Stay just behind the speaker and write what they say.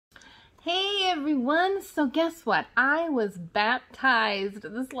everyone. So guess what? I was baptized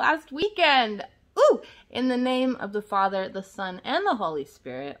this last weekend. Ooh! In the name of the Father, the Son, and the Holy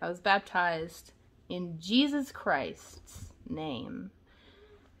Spirit. I was baptized in Jesus Christ's name.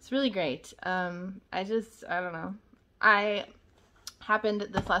 It's really great. I don't know. I happened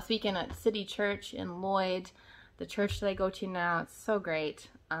this last weekend at City Church in Lloyd, the church that I go to now. It's so great.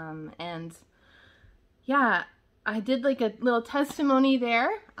 And yeah, I did like a little testimony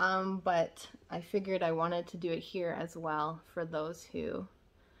there, but I figured I wanted to do it here as well for those who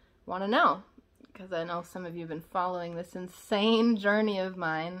want to know, because I know some of you have been following this insane journey of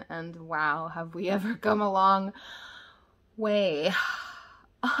mine, and wow, have we ever come a long way.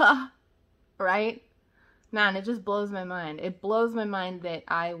 Right? Man, it just blows my mind. It blows my mind that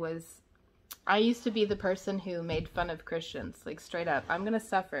I used to be the person who made fun of Christians, like straight up. I'm gonna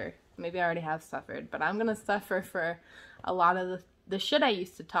suffer. Maybe I already have suffered, but I'm gonna suffer for a lot of the shit I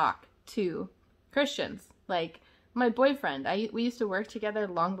used to talk to Christians. Like my boyfriend, we used to work together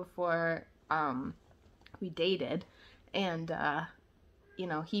long before we dated, and you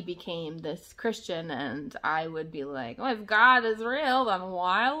know, he became this Christian, and I would be like, oh, if God is real, then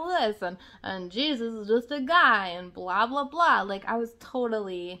why this? And Jesus is just a guy, and blah blah blah. Like I was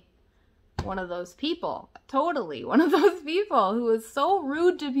totally one of those people. Totally one of those people who was so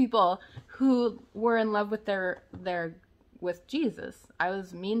rude to people who were in love with with Jesus. I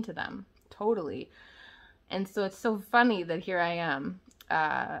was mean to them. Totally. And so it's so funny that here I am,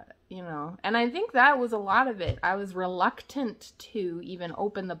 you know, and I think that was a lot of it. I was reluctant to even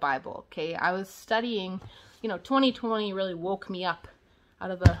open the Bible. Okay. I was studying, you know, 2020 really woke me up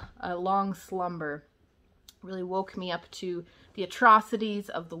out of a long slumber, really woke me up to the atrocities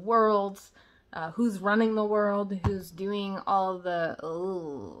of the world, who's running the world, who's doing all the,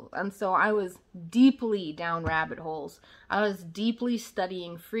 and so I was deeply down rabbit holes. I was deeply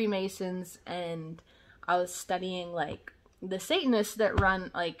studying Freemasons, and I was studying like the Satanists that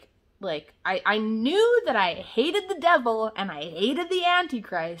run I knew that I hated the devil and I hated the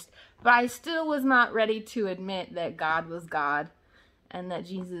Antichrist, but I still was not ready to admit that God was God and that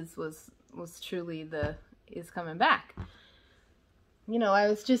Jesus was truly is coming back. You know,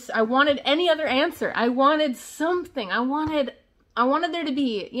 I wanted any other answer. I wanted something. I wanted there to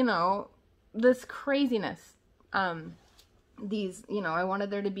be, you know, this craziness. You know, I wanted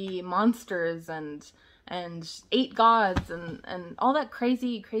there to be monsters and 8 gods and all that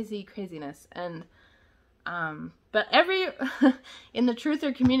craziness. And, but in the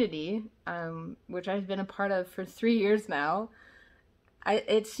truther community, which I've been a part of for 3 years now,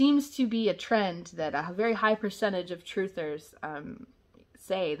 it seems to be a trend that a very high percentage of truthers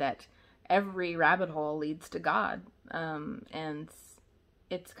say that every rabbit hole leads to God, and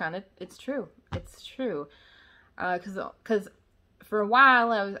it's true. It's true, because for a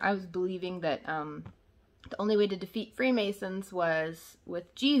while I was believing that the only way to defeat Freemasons was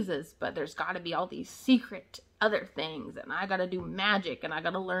with Jesus, but there's got to be all these secret other things, and I got to do magic, and I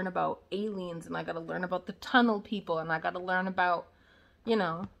got to learn about aliens, and I got to learn about the tunnel people, and I got to learn about, you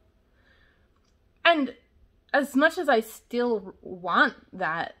know, and as much as I still want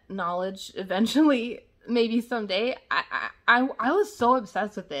that knowledge eventually, maybe someday, I was so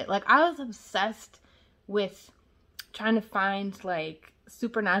obsessed with it. Like, I was obsessed with trying to find, like,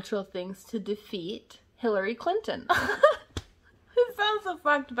 supernatural things to defeat Hillary Clinton. It sounds so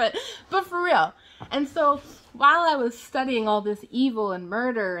fucked, but for real. And so, while I was studying all this evil and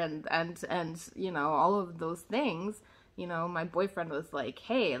murder and you know, all of those things, you know, my boyfriend was like,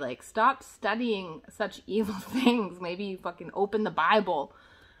 hey, like, stop studying such evil things. Maybe you fucking open the Bible.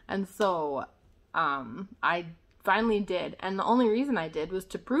 And so, I finally did. And the only reason I did was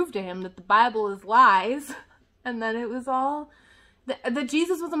to prove to him that the Bible is lies. And that it was all, that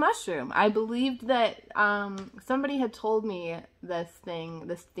Jesus was a mushroom. I believed that, somebody had told me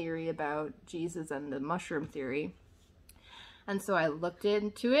this theory about Jesus and the mushroom theory. And so I looked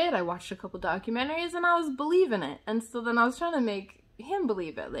into it, I watched a couple documentaries, and I was believing it. And so then I was trying to make him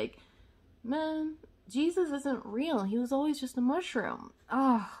believe it. Like, man, Jesus isn't real. He was always just a mushroom.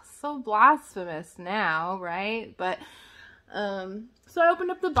 Oh, so blasphemous now, right? But, so I opened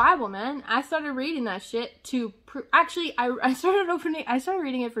up the Bible, man. I started reading that shit to actually, I started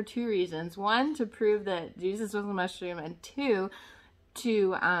reading it for 2 reasons. 1, to prove that Jesus was a mushroom, and 2,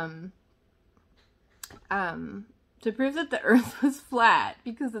 to prove that the earth was flat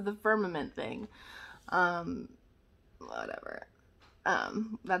because of the firmament thing. Whatever.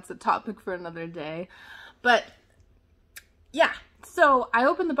 That's a topic for another day. But, yeah. So, I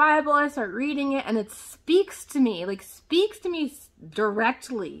open the Bible, I start reading it, and it speaks to me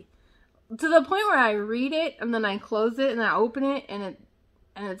directly. To the point where I read it, and then I close it, and I open it, and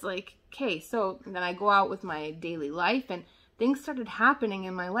And it's like, okay, so then I go out with my daily life and things started happening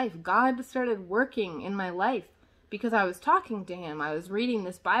in my life. God started working in my life because I was talking to him. I was reading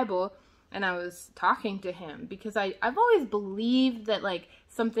this Bible and I was talking to him because I've always believed that like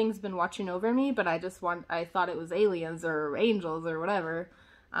something's been watching over me, but I thought it was aliens or angels or whatever.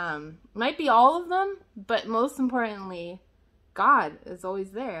 Might be all of them, but most importantly, God is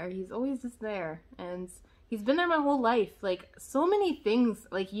always there. He's always just there. And he's been there my whole life. Like, so many things,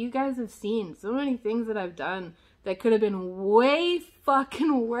 like, you guys have seen, so many things that I've done that could have been way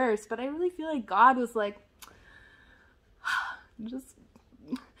fucking worse. But I really feel like God was like, just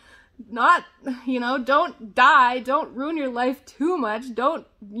not, you know, don't die. Don't ruin your life too much. Don't,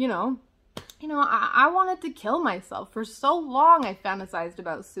 I wanted to kill myself. For so long, I fantasized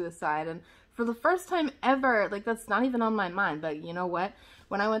about suicide. And for the first time ever, like, that's not even on my mind. But you know what?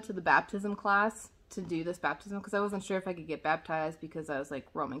 When I went to the baptism class to do this baptism, because I wasn't sure if I could get baptized because I was like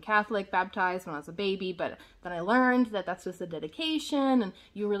Roman Catholic baptized when I was a baby, but then I learned that that's just a dedication and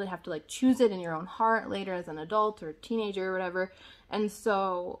you really have to like choose it in your own heart later as an adult or teenager or whatever. And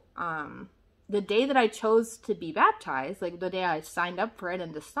so the day that I chose to be baptized, like the day I signed up for it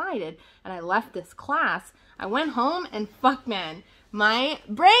and decided, and I left this class, I went home and fuck man, my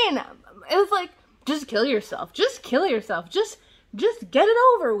brain, it was like, just kill yourself, just kill yourself, just get it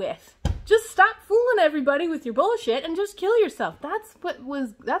over with. Just stop fooling everybody with your bullshit and just kill yourself. That's what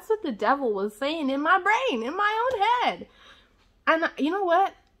the devil was saying in my brain, in my own head. And you know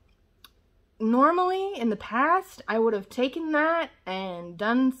what? Normally, in the past, I would have taken that and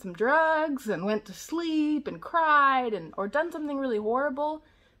done some drugs and went to sleep and cried or done something really horrible.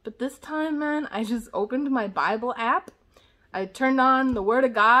 But this time, man, I just opened my Bible app. I turned on the Word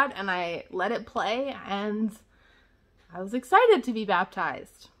of God and I let it play and I was excited to be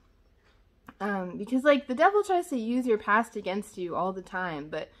baptized. Because like the devil tries to use your past against you all the time,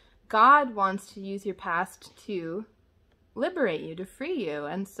 but God wants to use your past to liberate you, to free you.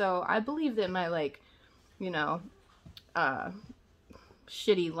 And so I believe that my like,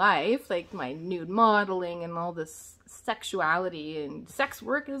 shitty life, like my nude modeling and all this sexuality and sex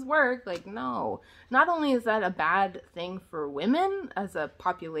work is work, like no, not only is that a bad thing for women as a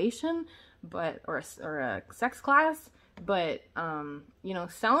population, but or a sex class, but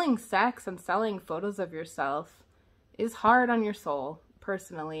selling sex and selling photos of yourself is hard on your soul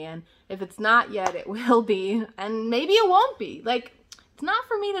personally, and if it's not yet, it will be, and maybe it won't be. Like, it's not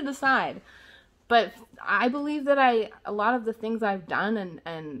for me to decide, but I believe that a lot of the things I've done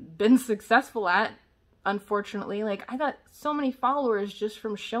and been successful at, unfortunately, like I got so many followers just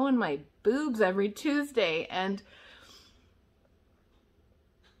from showing my boobs every Tuesday, and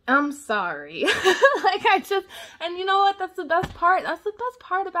I'm sorry. And you know what? That's the best part. That's the best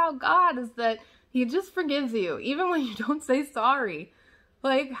part about God, is that he just forgives you, even when you don't say sorry.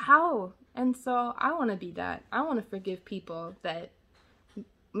 Like, how? And so I want to be that. I want to forgive people that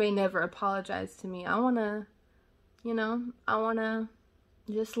may never apologize to me. I want to, I want to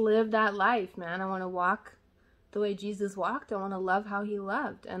just live that life, man. I want to walk the way Jesus walked. I want to love how he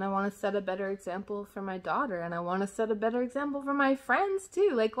loved. And I want to set a better example for my daughter. And I want to set a better example for my friends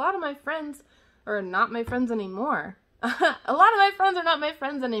too. Like, a lot of my friends are not my friends anymore. A lot of my friends are not my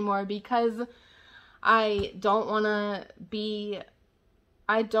friends anymore because I don't want to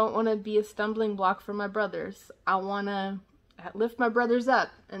be a stumbling block for my brothers. I want to lift my brothers up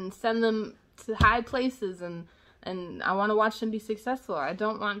and send them to high places, and I want to watch them be successful. I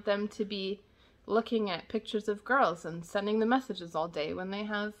don't want them to be looking at pictures of girls and sending them messages all day when they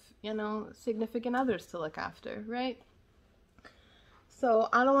have, significant others to look after, right? So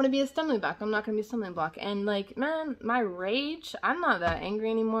I don't want to be a stumbling block. I'm not going to be a stumbling block. And like, man, my rage, I'm not that angry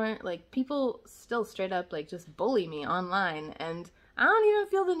anymore. Like, people still straight up like just bully me online, and I don't even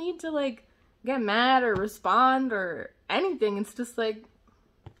feel the need to like get mad or respond or anything. It's just like,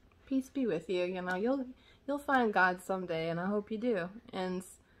 peace be with you. You'll find God someday, and I hope you do. And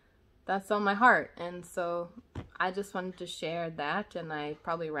that's on my heart. And so I just wanted to share that, and I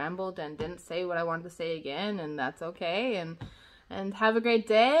probably rambled and didn't say what I wanted to say again, and that's okay. And have a great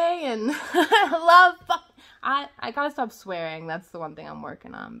day, and I gotta stop swearing. That's the one thing I'm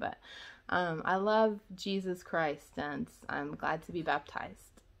working on. But I love Jesus Christ, and I'm glad to be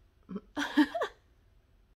baptized.